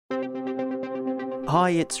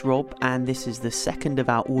Hi, it's Rob, and this is the second of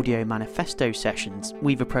our audio manifesto sessions.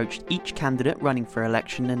 We've approached each candidate running for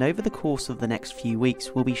election, and over the course of the next few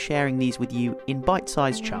weeks, we'll be sharing these with you in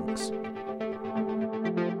bite-sized chunks.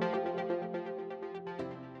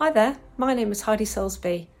 Hi there, my name is Heidi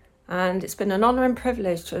Soulsby, and it's been an honour and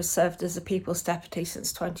privilege to have served as a People's Deputy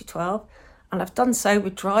since 2012, and I've done so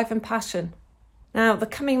with drive and passion. Now, the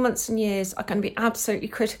coming months and years are going to be absolutely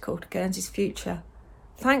critical to Guernsey's future.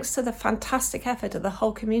 Thanks to the fantastic effort of the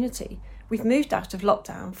whole community, we've moved out of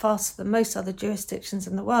lockdown faster than most other jurisdictions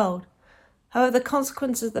in the world. However, the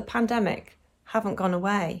consequences of the pandemic haven't gone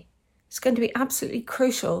away. It's going to be absolutely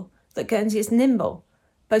crucial that Guernsey is nimble,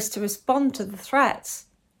 both to respond to the threats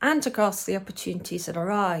and to grasp the opportunities that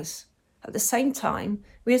arise. At the same time,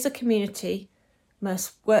 we as a community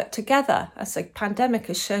must work together, as the pandemic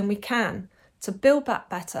has shown we can, to build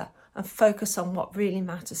back better and focus on what really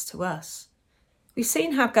matters to us. We've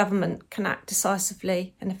seen how government can act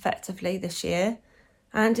decisively and effectively this year,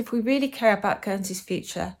 and if we really care about Guernsey's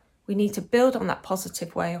future, we need to build on that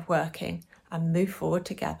positive way of working and move forward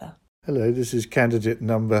together. Hello, this is candidate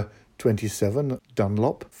number 27,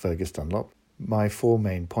 Fergus Dunlop. My four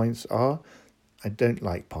main points are: I don't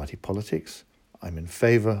like party politics. I'm in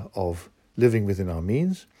favour of living within our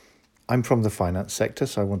means. I'm from the finance sector,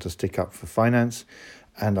 so I want to stick up for finance.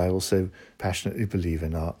 And I also passionately believe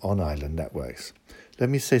in our on-island networks. Let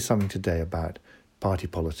me say something today about party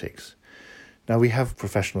politics. Now, we have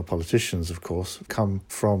professional politicians, of course, come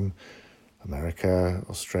from America,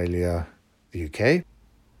 Australia, the UK.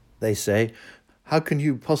 They say, how can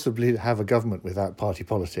you possibly have a government without party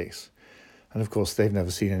politics? And of course, they've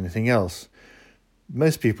never seen anything else.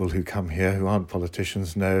 Most people who come here who aren't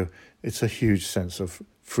politicians know it's a huge sense of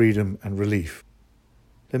freedom and relief.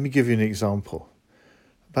 Let me give you an example.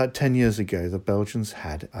 About 10 years ago, the Belgians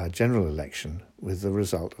had a general election with the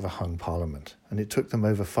result of a hung parliament, and it took them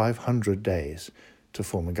over 500 days to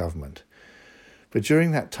form a government. But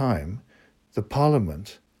during that time, the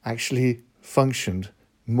parliament actually functioned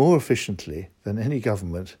more efficiently than any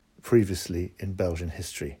government previously in Belgian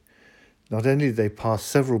history. Not only did they pass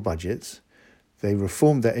several budgets, they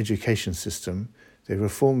reformed their education system, they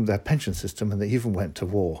reformed their pension system, and they even went to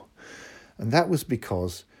war. And that was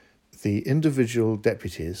because the individual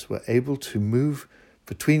deputies were able to move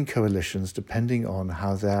between coalitions depending on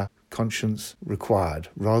how their conscience required,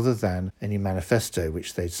 rather than any manifesto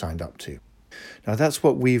which they'd signed up to. Now, that's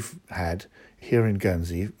what we've had here in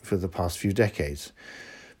Guernsey for the past few decades.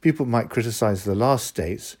 People might criticise the last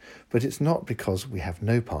states, but it's not because we have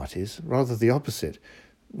no parties, rather the opposite.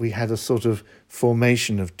 We had a sort of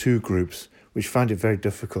formation of two groups which found it very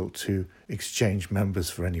difficult to exchange members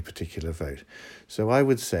for any particular vote. So I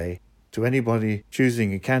would say to anybody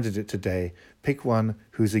choosing a candidate today, pick one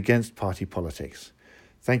who's against party politics.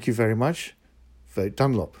 Thank you very much. Vote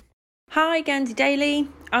Dunlop. Hi Guernsey Daily,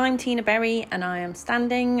 I'm Tina Berry and I am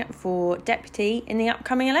standing for Deputy in the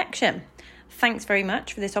upcoming election. Thanks very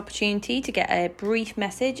much for this opportunity to get a brief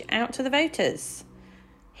message out to the voters.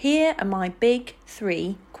 Here are my big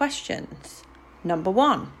three questions. Number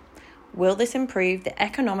 1, will this improve the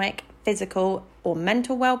economic, physical or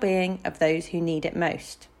mental well-being of those who need it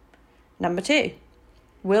most? Number 2,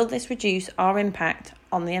 will this reduce our impact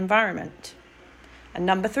on the environment? And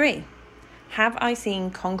number 3, have I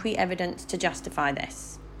seen concrete evidence to justify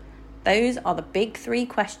this? Those are the big three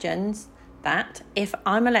questions that, if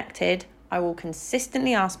I'm elected, I will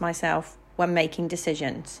consistently ask myself when making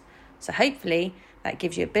decisions. So hopefully that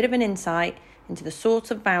gives you a bit of an insight into the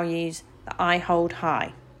sorts of values that I hold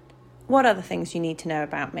high. What other things you need to know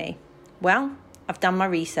about me? Well, I've done my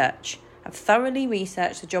research. I've thoroughly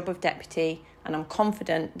researched the job of deputy and I'm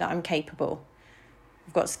confident that I'm capable.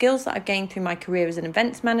 I've got skills that I've gained through my career as an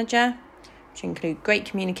events manager, which include great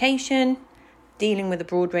communication, dealing with a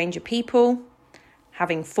broad range of people,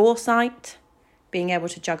 having foresight, being able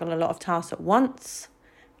to juggle a lot of tasks at once,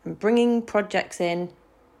 and bringing projects in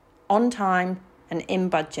on time and in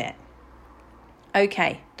budget.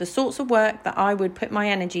 Okay, the sorts of work that I would put my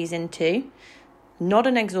energies into, not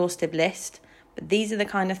an exhaustive list, but these are the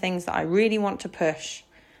kind of things that I really want to push.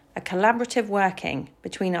 A collaborative working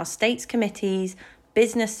between our state's committees,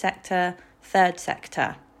 business sector, third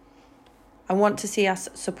sector. I want to see us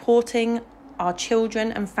supporting our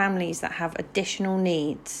children and families that have additional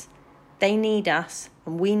needs. They need us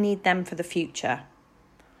and we need them for the future.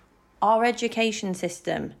 Our education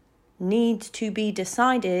system needs to be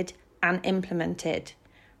decided and implemented.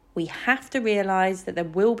 We have to realise that there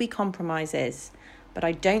will be compromises, but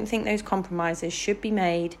I don't think those compromises should be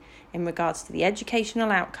made in regards to the educational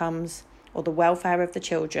outcomes or the welfare of the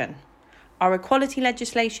children. Our equality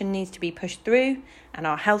legislation needs to be pushed through and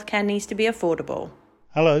our healthcare needs to be affordable.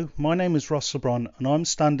 Hello, my name is Ross LeBron and I'm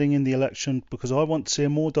standing in the election because I want to see a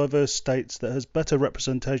more diverse state that has better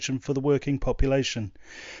representation for the working population.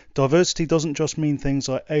 Diversity doesn't just mean things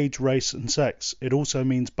like age, race and sex, it also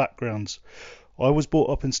means backgrounds. I was brought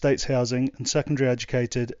up in states housing and secondary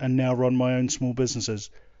educated and now run my own small businesses.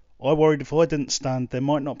 I worried if I didn't stand there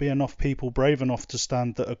might not be enough people brave enough to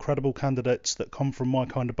stand that are credible candidates that come from my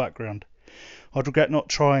kind of background. I'd regret not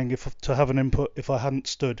trying to have an input if I hadn't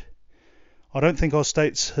stood. I don't think our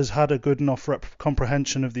state has had a good enough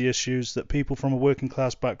comprehension of the issues that people from a working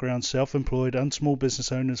class background, self-employed and small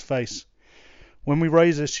business owners face. When we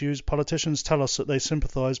raise issues, politicians tell us that they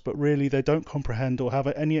sympathise, but really they don't comprehend or have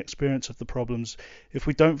any experience of the problems. If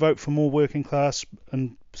we don't vote for more working class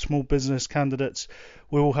and small business candidates,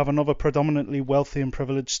 we will have another predominantly wealthy and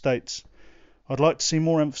privileged states. I'd like to see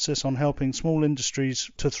more emphasis on helping small industries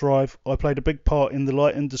to thrive. I played a big part in the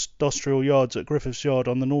light industrial yards at Griffiths Yard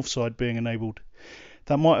on the north side being enabled.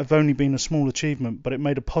 That might have only been a small achievement, but it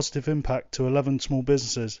made a positive impact to 11 small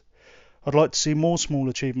businesses. I'd like to see more small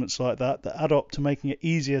achievements like that add up to making it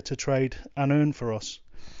easier to trade and earn for us.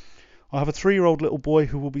 I have a 3-year-old little boy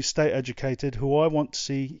who will be state educated, who I want to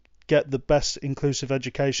see get the best inclusive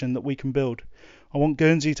education that we can build. I want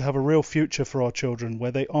Guernsey to have a real future for our children,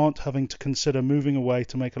 where they aren't having to consider moving away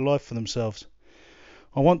to make a life for themselves.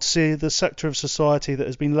 I want to see the sector of society that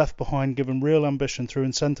has been left behind given real ambition through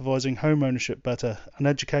incentivising home ownership better and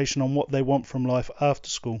education on what they want from life after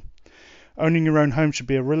school. Owning your own home should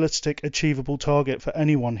be a realistic, achievable target for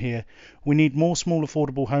anyone here. We need more small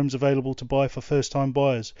affordable homes available to buy for first-time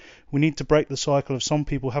buyers. We need to break the cycle of some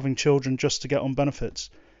people having children just to get on benefits.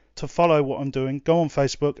 To follow what I'm doing, go on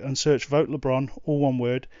Facebook and search Vote LeBron, all one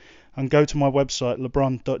word, and go to my website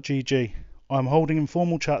lebron.gg. I'm holding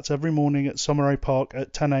informal chats every morning at Somerset Park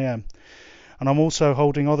at 10 a.m. and I'm also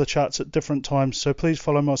holding other chats at different times, so please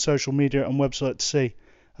follow my social media and website to see.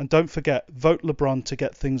 And don't forget, vote LeBron to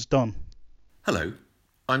get things done. Hello,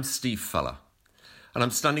 I'm Steve Fuller, and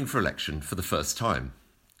I'm standing for election for the first time,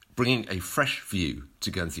 bringing a fresh view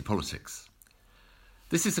to Guernsey politics.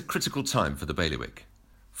 This is a critical time for the bailiwick,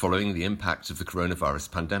 following the impact of the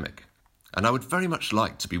coronavirus pandemic, and I would very much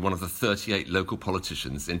like to be one of the 38 local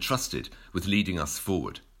politicians entrusted with leading us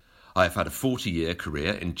forward. I have had a 40-year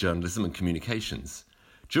career in journalism and communications,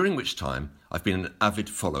 during which time I've been an avid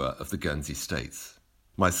follower of the Guernsey States.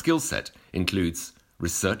 My skill set includes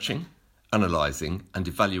researching, analysing and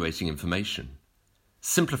evaluating information,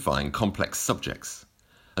 simplifying complex subjects,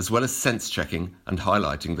 as well as sense-checking and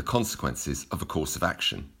highlighting the consequences of a course of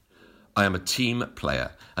action. I am a team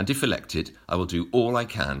player, and if elected, I will do all I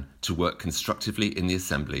can to work constructively in the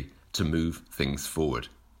Assembly to move things forward.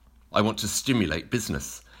 I want to stimulate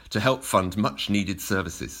business, to help fund much-needed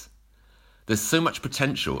services. There's so much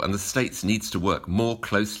potential, and the States needs to work more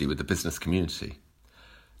closely with the business community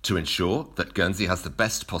to ensure that Guernsey has the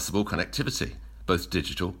best possible connectivity, both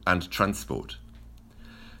digital and transport.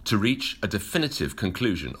 To reach a definitive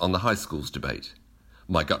conclusion on the high schools debate.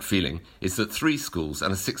 My gut feeling is that 3 schools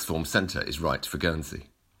and a 6th form centre is right for Guernsey.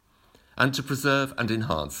 And to preserve and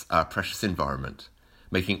enhance our precious environment,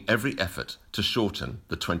 making every effort to shorten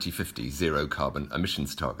the 2050 zero carbon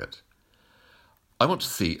emissions target. I want to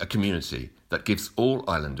see a community that gives all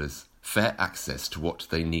islanders fair access to what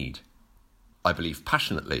they need. I believe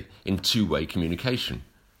passionately in two-way communication.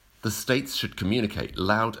 The States should communicate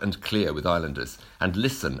loud and clear with islanders and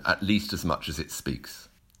listen at least as much as it speaks.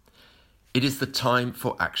 It is the time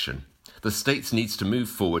for action. The States needs to move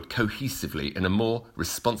forward cohesively in a more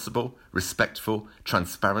responsible, respectful,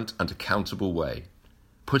 transparent and accountable way,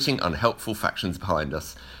 putting unhelpful factions behind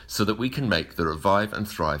us so that we can make the Revive and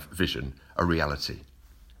Thrive vision a reality.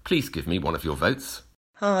 Please give me one of your votes.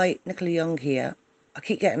 Hi, Nicola Young here. I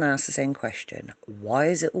keep getting asked the same question. Why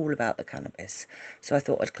is it all about the cannabis? So I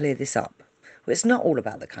thought I'd clear this up. Well, it's not all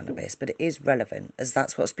about the cannabis, but it is relevant as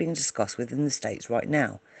that's what's being discussed within the States right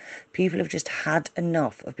now. People have just had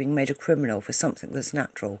enough of being made a criminal for something that's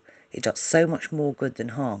natural. It does so much more good than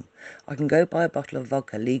harm. I can go buy a bottle of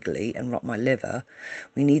vodka legally and rot my liver.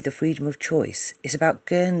 We need the freedom of choice. It's about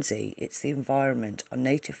Guernsey. It's the environment, our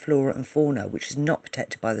native flora and fauna, which is not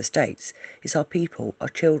protected by the States. It's our people, our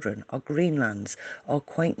children, our greenlands, our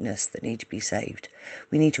quaintness that need to be saved.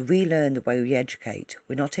 We need to relearn the way we educate.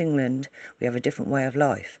 We're not England. We have a different way of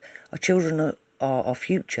life. Our children are our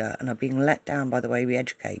future and are being let down by the way we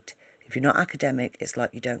educate. If you're not academic, it's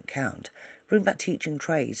like you don't count. Bring back teaching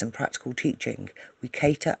trades and practical teaching. We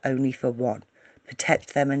cater only for one.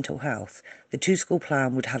 Protect their mental health. The 2-school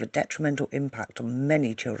plan would have a detrimental impact on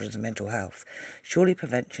many children's mental health. Surely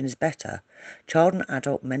prevention is better. Child and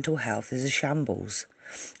adult mental health is a shambles.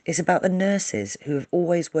 It's about the nurses who have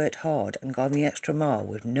always worked hard and gone the extra mile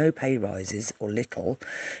with no pay rises or little,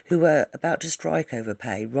 who were about to strike over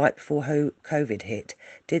pay right before COVID hit.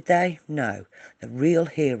 Did they? No. The real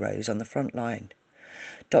heroes on the front line.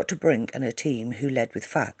 Dr. Brink and her team who led with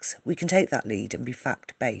facts. We can take that lead and be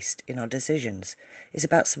fact-based in our decisions. It's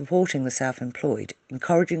about supporting the self-employed,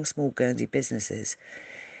 encouraging small Guernsey businesses.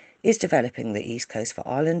 Is developing the East Coast for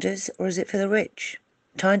islanders, or is it for the rich?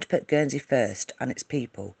 Time to put Guernsey first and its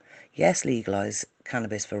people. Yes, legalise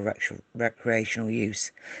cannabis for recreational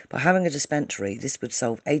use. By having a dispensary, this would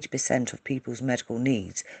solve 80% of people's medical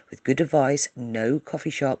needs, with good advice, no coffee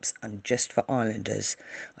shops, and just for islanders.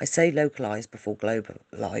 I say localise before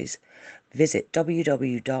globalise. Visit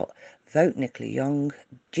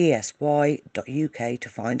www.votenicolayounggsy.uk to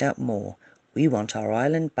find out more. We want our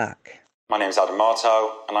island back. My name is Adam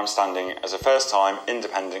Martel and I'm standing as a first-time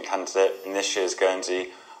independent candidate in this year's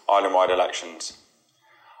Guernsey island-wide elections.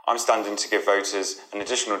 I'm standing to give voters an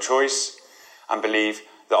additional choice and believe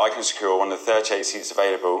that I can secure one of the 38 seats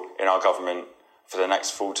available in our government for the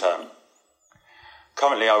next full term.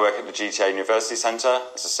 Currently I work at the GTA University Centre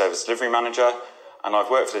as a service delivery manager, and I've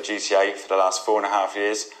worked for the GTA for the last 4.5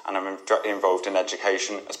 years and I'm directly involved in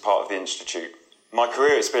education as part of the Institute. My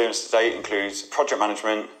career experience to date includes project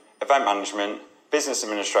management, event management, business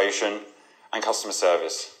administration and customer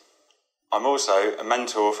service. I'm also a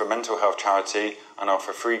mentor for a mental health charity and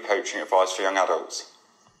offer free coaching advice for young adults.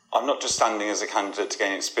 I'm not just standing as a candidate to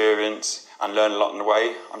gain experience and learn a lot on the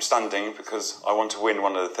way. I'm standing because I want to win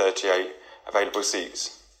one of the 38 available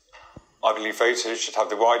seats. I believe voters should have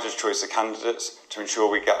the widest choice of candidates to ensure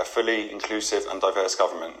we get a fully inclusive and diverse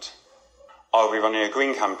government. I'll be running a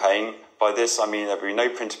green campaign. By this I mean there will be no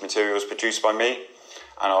printed materials produced by me,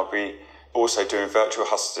 and I'll be also doing virtual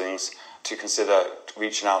hustings to consider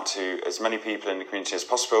reaching out to as many people in the community as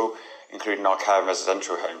possible, including our care and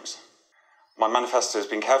residential homes. My manifesto has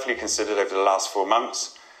been carefully considered over the last 4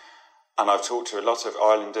 months, and I've talked to a lot of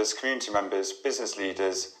islanders, community members, business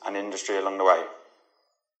leaders and industry along the way.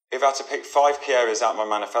 If I had to pick 5 key areas out of my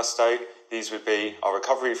manifesto, these would be our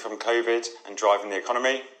recovery from COVID and driving the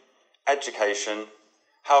economy, education,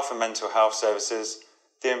 health and mental health services,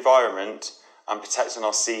 the environment, and protecting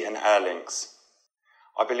our sea and air links.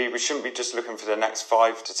 I believe we shouldn't be just looking for the next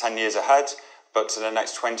 5 to 10 years ahead, but to the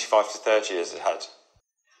next 25 to 30 years ahead.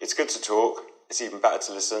 It's good to talk, it's even better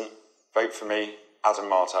to listen. Vote for me, Adam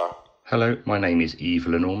Martel. Hello, my name is Yves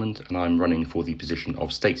Lenormand and I'm running for the position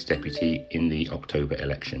of States Deputy in the October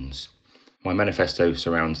elections. My manifesto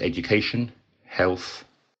surrounds education, health,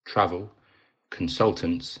 travel,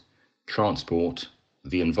 consultants, transport,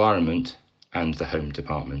 the environment and the Home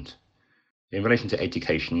Department. In relation to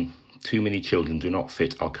education, too many children do not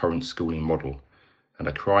fit our current schooling model and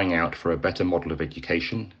are crying out for a better model of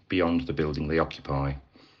education beyond the building they occupy.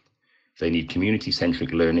 They need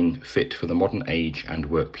community-centric learning fit for the modern age and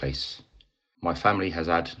workplace. My family has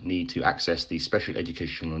had need to access the special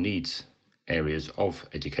educational needs areas of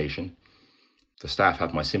education. The staff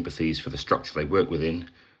have my sympathies for the structure they work within,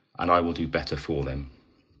 and I will do better for them.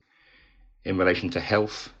 In relation to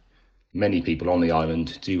health, many people on the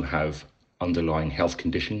island do have underlying health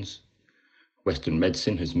conditions. Western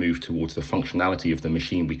medicine has moved towards the functionality of the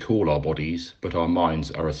machine we call our bodies, but our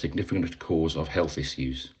minds are a significant cause of health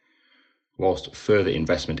issues. Whilst further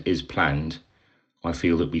investment is planned, I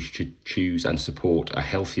feel that we should choose and support a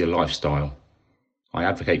healthier lifestyle. I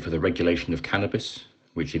advocate for the regulation of cannabis,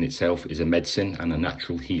 which in itself is a medicine and a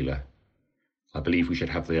natural healer. I believe we should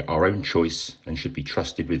have our own choice and should be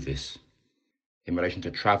trusted with this. In relation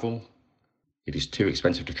to travel, it is too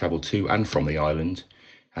expensive to travel to and from the island,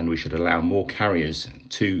 and we should allow more carriers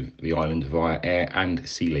to the island via air and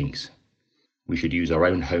sea links. We should use our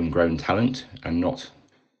own homegrown talent and not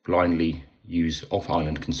blindly use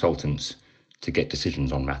off-island consultants to get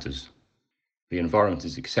decisions on matters. The environment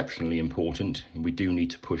is exceptionally important, and we do need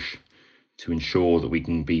to push to ensure that we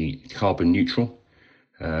can be carbon neutral.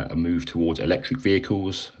 A move towards electric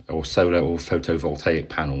vehicles or solar or photovoltaic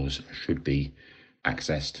panels should be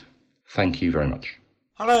accessed. Thank you very much.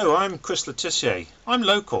 Hello, I'm Chris Letitia. I'm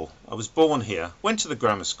local. I was born here, went to the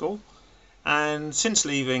grammar school, and since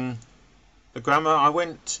leaving the grammar I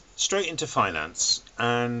went straight into finance,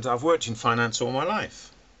 and I've worked in finance all my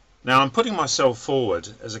life. Now I'm putting myself forward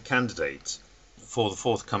as a candidate for the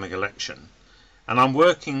forthcoming election, and I'm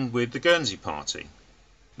working with the Guernsey Party.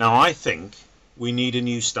 Now I think we need a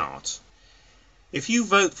new start. If you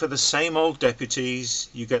vote for the same old deputies,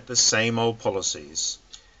 you get the same old policies.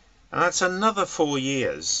 And that's another 4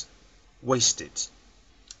 years wasted.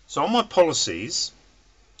 So on my policies,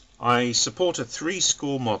 I support a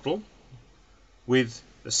 3-school model with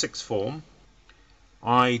the 6th form.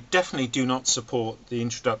 I definitely do not support the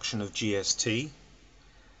introduction of GST.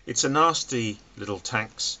 It's a nasty little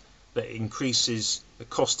tax that increases the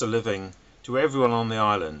cost of living to everyone on the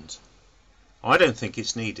island. I don't think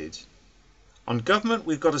it's needed. On government,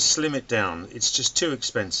 we've got to slim it down. It's just too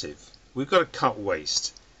expensive. We've got to cut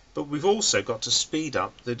waste, but we've also got to speed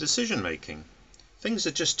up the decision making. Things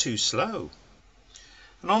are just too slow.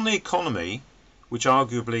 And on the economy, which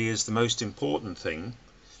arguably is the most important thing,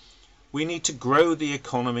 we need to grow the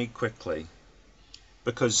economy quickly,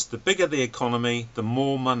 because the bigger the economy, the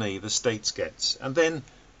more money the states gets, and then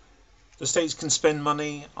the states can spend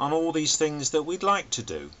money on all these things that we'd like to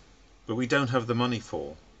do, but we don't have the money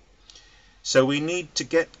for. So we need to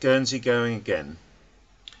get Guernsey going again.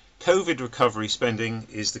 COVID recovery spending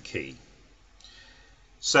is the key.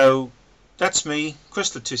 So that's me,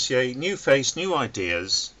 Chris Letitia, new face, new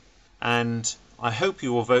ideas, and I hope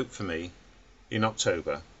you will vote for me in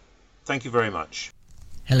October. Thank you very much.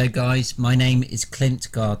 Hello guys, my name is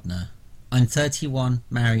Clint Gardner. I'm 31,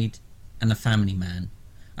 married and a family man.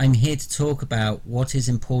 I'm here to talk about what is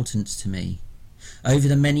important to me. Over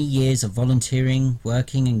the many years of volunteering,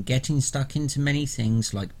 working and getting stuck into many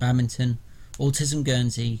things like badminton, Autism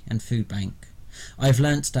Guernsey and Food Bank, I've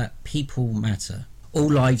learnt that people matter.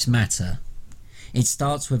 All lives matter. It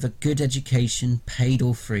starts with a good education, paid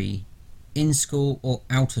or free, in school or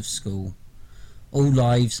out of school. All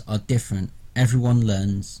lives are different. Everyone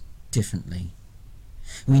learns differently.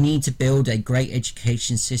 We need to build a great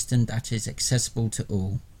education system that is accessible to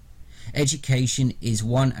all. Education is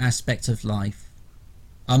one aspect of life.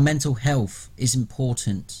 Our mental health is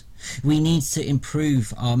important. We need to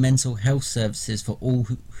improve our mental health services for all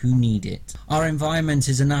who need it. Our environment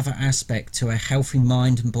is another aspect to a healthy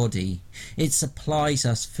mind and body. It supplies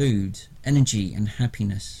us food, energy and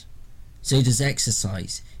happiness. So does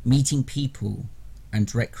exercise, meeting people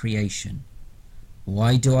and recreation.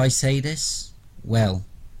 Why do I say this? Well,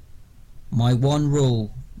 my one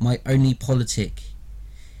rule, my only politic,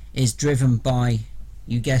 is driven by,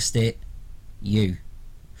 you guessed it, you.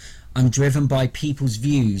 I'm driven by people's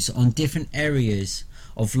views on different areas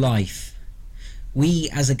of life. We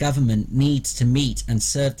as a government need to meet and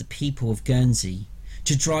serve the people of Guernsey,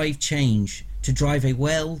 to drive change, to drive a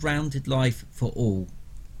well-rounded life for all.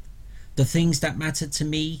 The things that matter to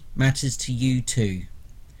me matters to you too.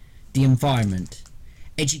 The environment,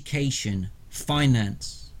 education,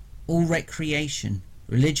 finance, all recreation,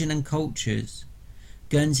 religion and cultures,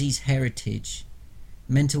 Guernsey's heritage,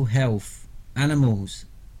 mental health, animals,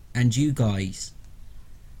 and you guys,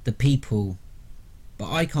 the people.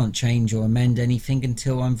 But I can't change or amend anything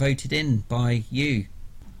until I'm voted in by you.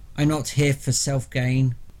 I'm not here for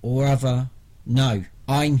self-gain or other. No,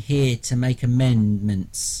 I'm here to make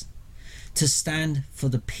amendments, to stand for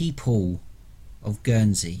the people of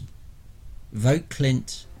Guernsey. Vote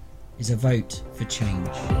Clint is a vote for change.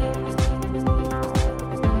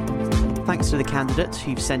 Thanks to the candidates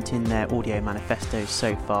who've sent in their audio manifestos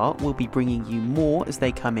so far. We'll be bringing you more as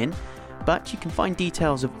they come in, but you can find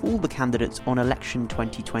details of all the candidates on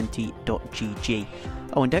election2020.gg.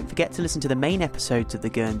 Oh, and don't forget to listen to the main episodes of the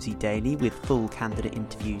Guernsey Daily with full candidate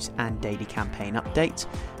interviews and daily campaign updates,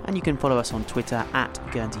 and you can follow us on Twitter at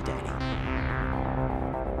Guernsey Daily.